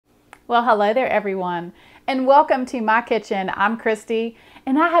Well, hello there everyone, and welcome to my kitchen. I'm Christy,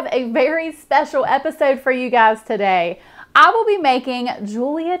 and I have a very special episode for you guys today. I will be making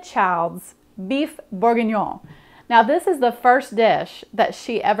Julia Child's Boeuf Bourguignon. Now, this is the first dish that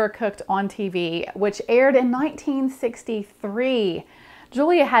she ever cooked on TV, which aired in 1963.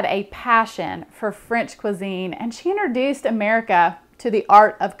 Julia had a passion for French cuisine, and she introduced America to the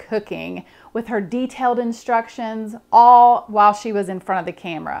art of cooking with her detailed instructions, all while she was in front of the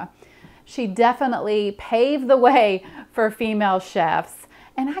camera. She definitely paved the way for female chefs,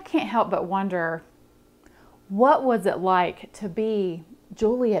 and I can't help but wonder, what was it like to be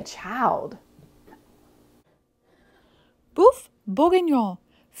Julia Child? Boeuf Bourguignon,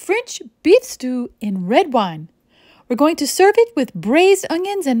 French beef stew in red wine. We're going to serve it with braised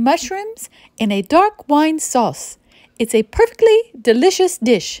onions and mushrooms in a dark wine sauce. It's a perfectly delicious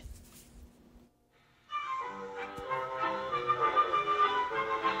dish.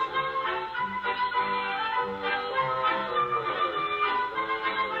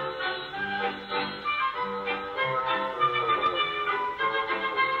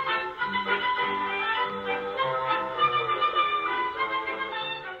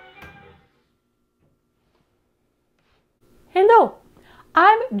 Hello,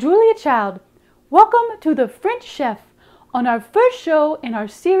 I'm Julia Child. Welcome to The French Chef on our first show in our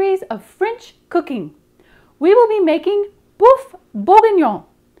series of French cooking. We will be making Boeuf Bourguignon,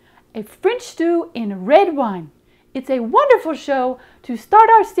 a French stew in red wine. It's a wonderful show to start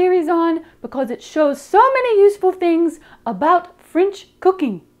our series on because it shows so many useful things about French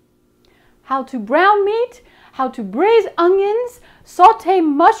cooking. How to brown meat, how to braise onions, saute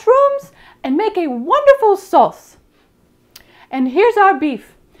mushrooms, and make a wonderful sauce. And here's our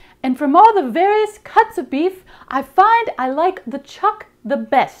beef. And from all the various cuts of beef, I find I like the chuck the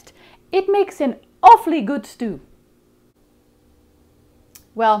best. It makes an awfully good stew.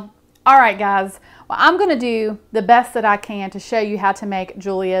 Well, all right guys. Well, I'm going to do the best that I can to show you how to make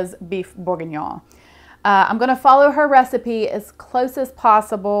Julia's Boeuf Bourguignon. I'm going to follow her recipe as close as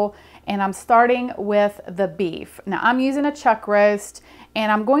possible, and I'm starting with the beef. Now, I'm using a chuck roast,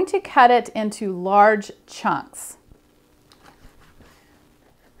 and I'm going to cut it into large chunks.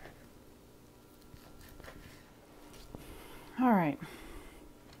 All right,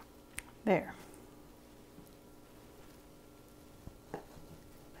 there.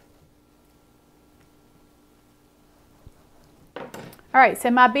 All right,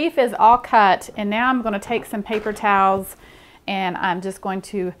 so my beef is all cut, and now I'm going to take some paper towels and I'm just going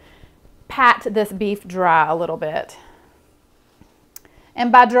to pat this beef dry a little bit.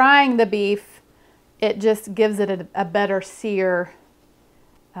 And by drying the beef, it just gives it a better sear.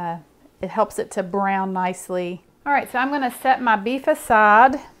 It helps it to brown nicely. All right, so I'm going to set my beef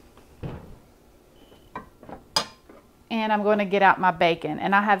aside, and I'm going to get out my bacon.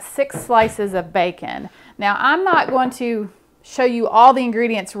 And I have 6 slices of bacon. Now, I'm not going to show you all the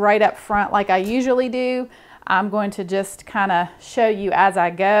ingredients right up front like I usually do. I'm going to just kind of show you as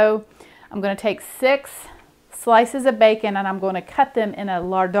I go. I'm going to take 6 slices of bacon, and I'm going to cut them in a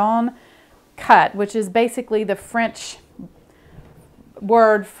lardon cut, which is basically the French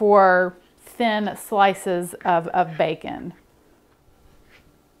word for thin slices of bacon.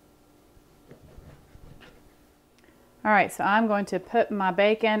 All right, so I'm going to put my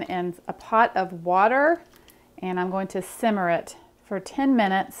bacon in a pot of water, and I'm going to simmer it for 10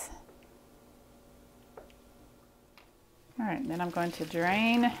 minutes. All right, then I'm going to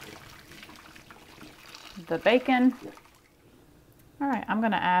drain the bacon. All right, I'm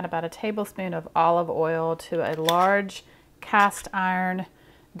going to add about a tablespoon of olive oil to a large cast iron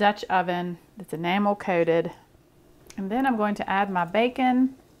Dutch oven that's enamel coated. And then I'm going to add my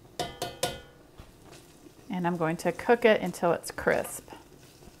bacon, and I'm going to cook it until it's crisp.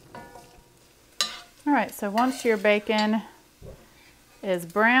 All right, so once your bacon is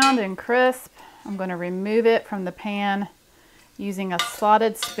browned and crisp, I'm going to remove it from the pan using a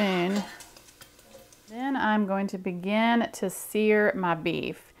slotted spoon. Then I'm going to begin to sear my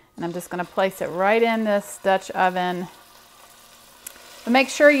beef, and I'm just going to place it right in this Dutch oven. But make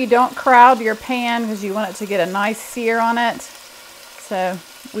sure you don't crowd your pan because you want it to get a nice sear on it. So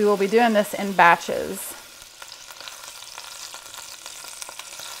we will be doing this in batches.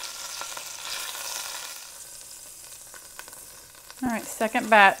 All right, second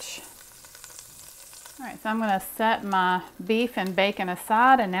batch. All right, so I'm going to set my beef and bacon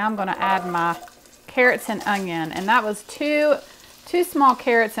aside, and now I'm going to add my carrots and onion. And that was two small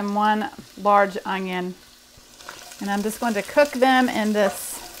carrots and 1 large onion. And I'm just going to cook them in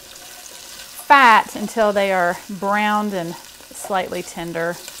this fat until they are browned and slightly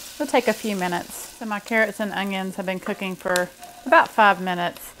tender. It'll take a few minutes. So my carrots and onions have been cooking for about 5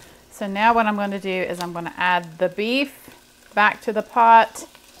 minutes. So So now what I'm going to do is I'm going to add the beef back to the pot.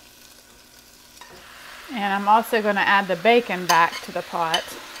 And I'm also going to add the bacon back to the pot.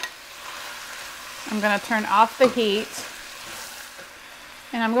 I'm going to turn off the heat.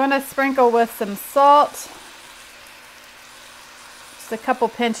 And I'm going to sprinkle with some salt. Just a couple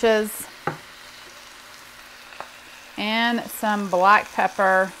pinches. And some black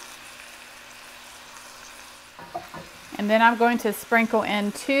pepper. And then I'm going to sprinkle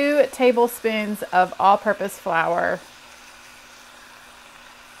in 2 tablespoons of all-purpose flour.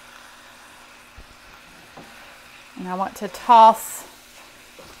 And I want to toss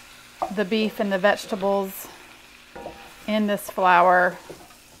the beef and the vegetables in this flour.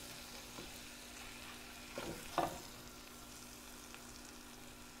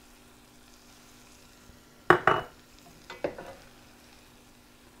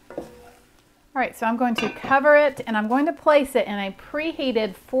 All right, so I'm going to cover it and I'm going to place it in a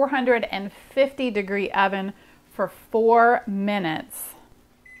preheated 450 degree oven for 4 minutes.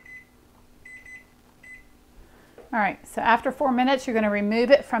 All right, so after 4 minutes, you're going to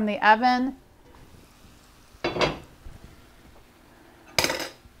remove it from the oven.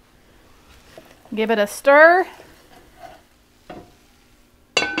 Give it a stir.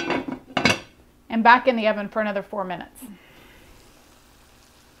 And back in the oven for another 4 minutes.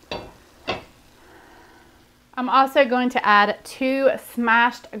 I'm also going to add 2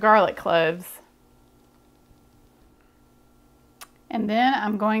 smashed garlic cloves. And then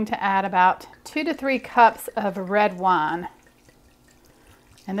I'm going to add about 2 to 3 cups of red wine.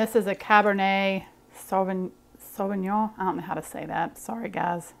 And this is a Cabernet Sauvignon. I don't know how to say that. Sorry,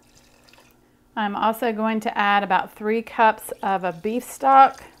 guys. I'm also going to add about 3 cups of a beef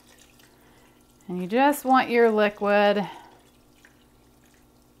stock. And you just want your liquid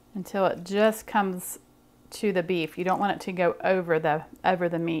until it just comes to the beef. You don't want it to go over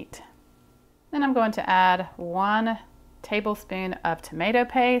the meat. Then I'm going to add 1 tablespoon of tomato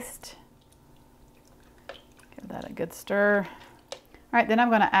paste. Give that a good stir. All right, then I'm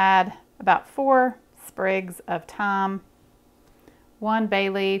going to add about 4 sprigs of thyme, 1 bay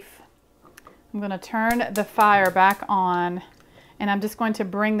leaf. I'm going to turn the fire back on and I'm just going to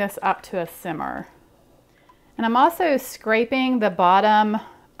bring this up to a simmer. And I'm also scraping the bottom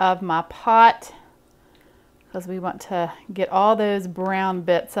of my pot because we want to get all those brown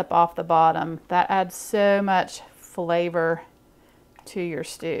bits up off the bottom. That adds so much flavor to your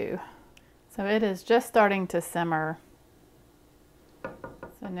stew. So it is just starting to simmer.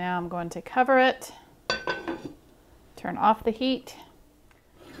 So now I'm going to cover it, turn off the heat,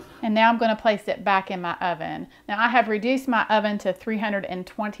 and now I'm going to place it back in my oven. Now I have reduced my oven to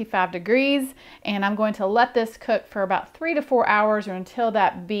 325 degrees and I'm going to let this cook for about 3 to 4 hours or until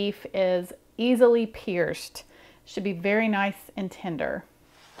that beef is easily pierced. Should be very nice and tender.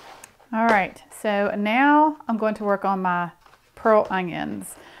 All right, so now I'm going to work on my pearl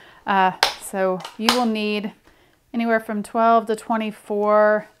onions. So you will need anywhere from 12 to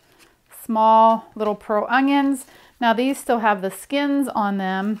 24 small little pearl onions. Now these still have the skins on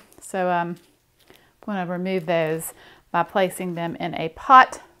them, so I'm going to remove those by placing them in a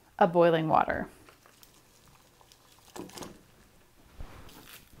pot of boiling water.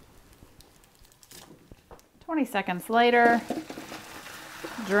 "20 seconds later,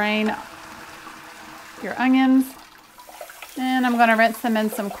 drain your onions, and I'm going to rinse them in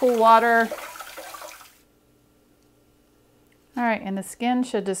some cool water. All right, and the skin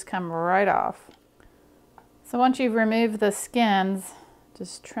should just come right off. So once you've removed the skins,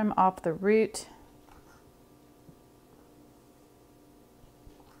 just trim off the root.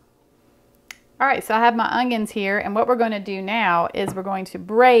 All right, so I have my onions here, and what we're going to do now is we're going to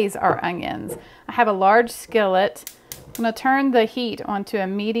braise our onions. I have a large skillet. I'm going to turn the heat onto a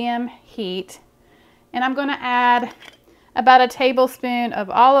medium heat, and I'm going to add about a tablespoon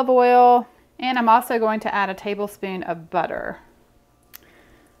of olive oil, and I'm also going to add a tablespoon of butter.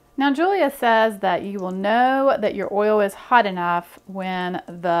 Now Julia says that you will know that your oil is hot enough when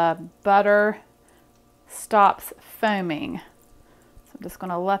the butter stops foaming. I'm just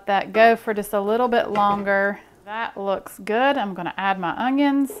going to let that go for just a little bit longer. That looks good. I'm going to add my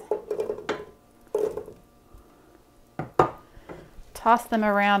onions. Toss them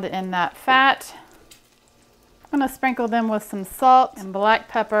around in that fat. I'm going to sprinkle them with some salt and black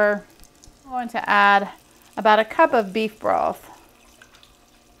pepper. I'm going to add about a cup of beef broth.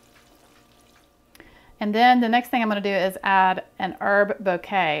 And then the next thing I'm going to do is add an herb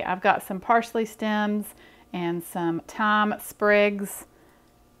bouquet. I've got some parsley stems and some thyme sprigs.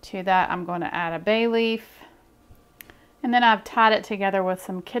 To that, I'm going to add a bay leaf. And then I've tied it together with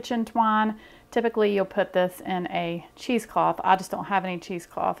some kitchen twine Typically you'll put this in a cheesecloth. I just don't have any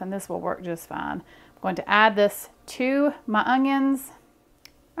cheesecloth, and this will work just fine. I'm going to add this to my onions.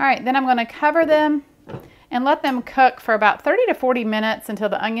 All right, then I'm going to cover them and let them cook for about 30 to 40 minutes until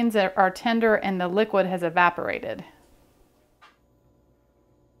the onions are tender and the liquid has evaporated.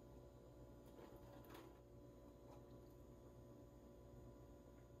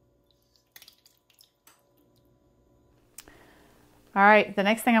 All right, the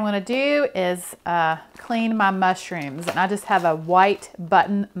next thing I'm going to do is clean my mushrooms. And I just have a white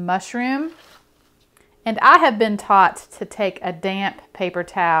button mushroom. And I have been taught to take a damp paper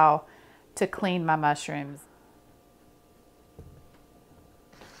towel to clean my mushrooms.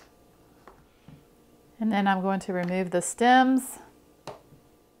 And then I'm going to remove the stems.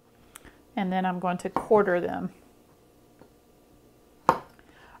 And then I'm going to quarter them.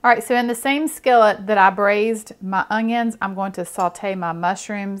 All right, so in the same skillet that I braised my onions, I'm going to saute my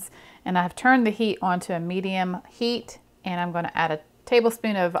mushrooms, and I've turned the heat onto a medium heat, and I'm going to add a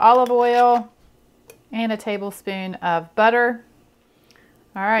tablespoon of olive oil and a tablespoon of butter.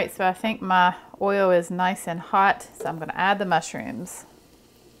 All right, so I think my oil is nice and hot, so I'm going to add the mushrooms.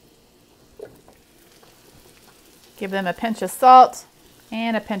 Give them a pinch of salt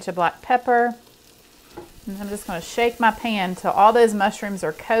and a pinch of black pepper. And I'm just going to shake my pan until all those mushrooms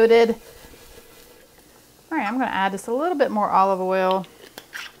are coated. All right, I'm going to add just a little bit more olive oil.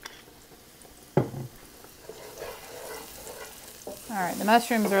 All right, the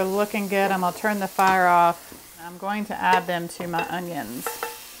mushrooms are looking good. I'm going to turn the fire off. I'm going to add them to my onions.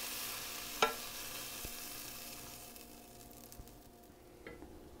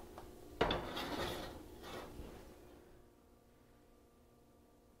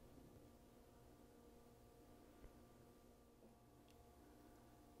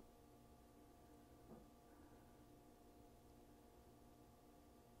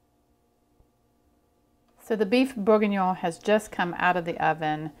 So the beef bourguignon has just come out of the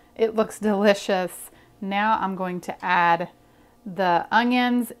oven. It looks delicious. Now I'm going to add the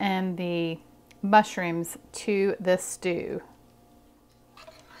onions and the mushrooms to this stew.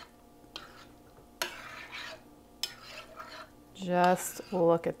 Just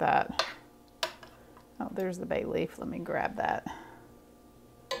look at that. Oh, there's the bay leaf. Let me grab that.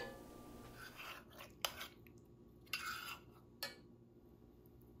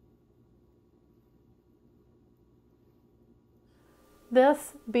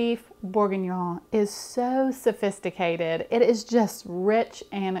 This beef bourguignon is so sophisticated. It is just rich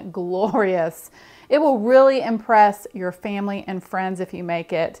and glorious. It will really impress your family and friends if you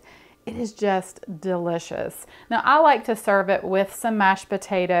make it. It is just delicious. Now, I like to serve it with some mashed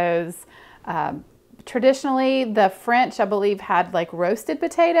potatoes. Traditionally, the French, I believe, had like roasted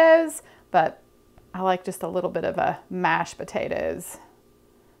potatoes, but I like just a little bit of a mashed potatoes.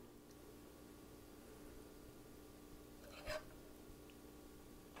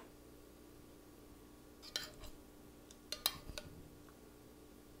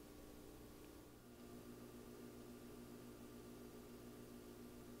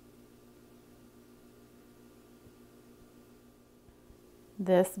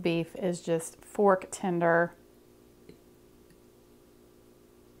 This beef is just fork tender.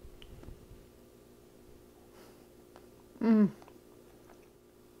 The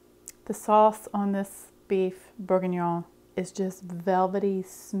sauce on this beef bourguignon is just velvety,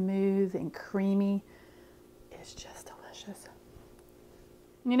 smooth, and creamy. It's just delicious.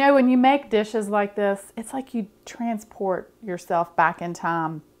 You know, when you make dishes like this, it's like you transport yourself back in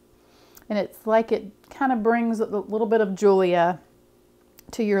time. And it's like it kind of brings a little bit of Julia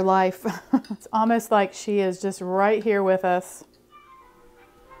to your life. It's almost like she is just right here with us.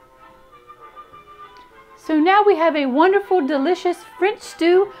 So now we have a wonderful, delicious French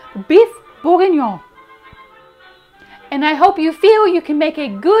stew, beef bourguignon. And I hope you feel you can make a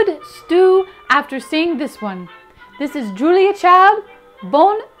good stew after seeing this one. This is Julia Child.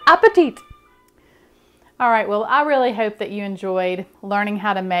 Bon appetit! All right, well, I really hope that you enjoyed learning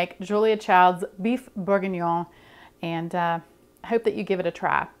how to make Julia Child's beef bourguignon, and I hope that you give it a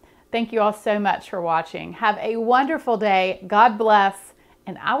try. Thank you all so much for watching. Have a wonderful day. God bless,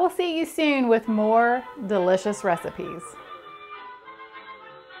 and I will see you soon with more delicious recipes.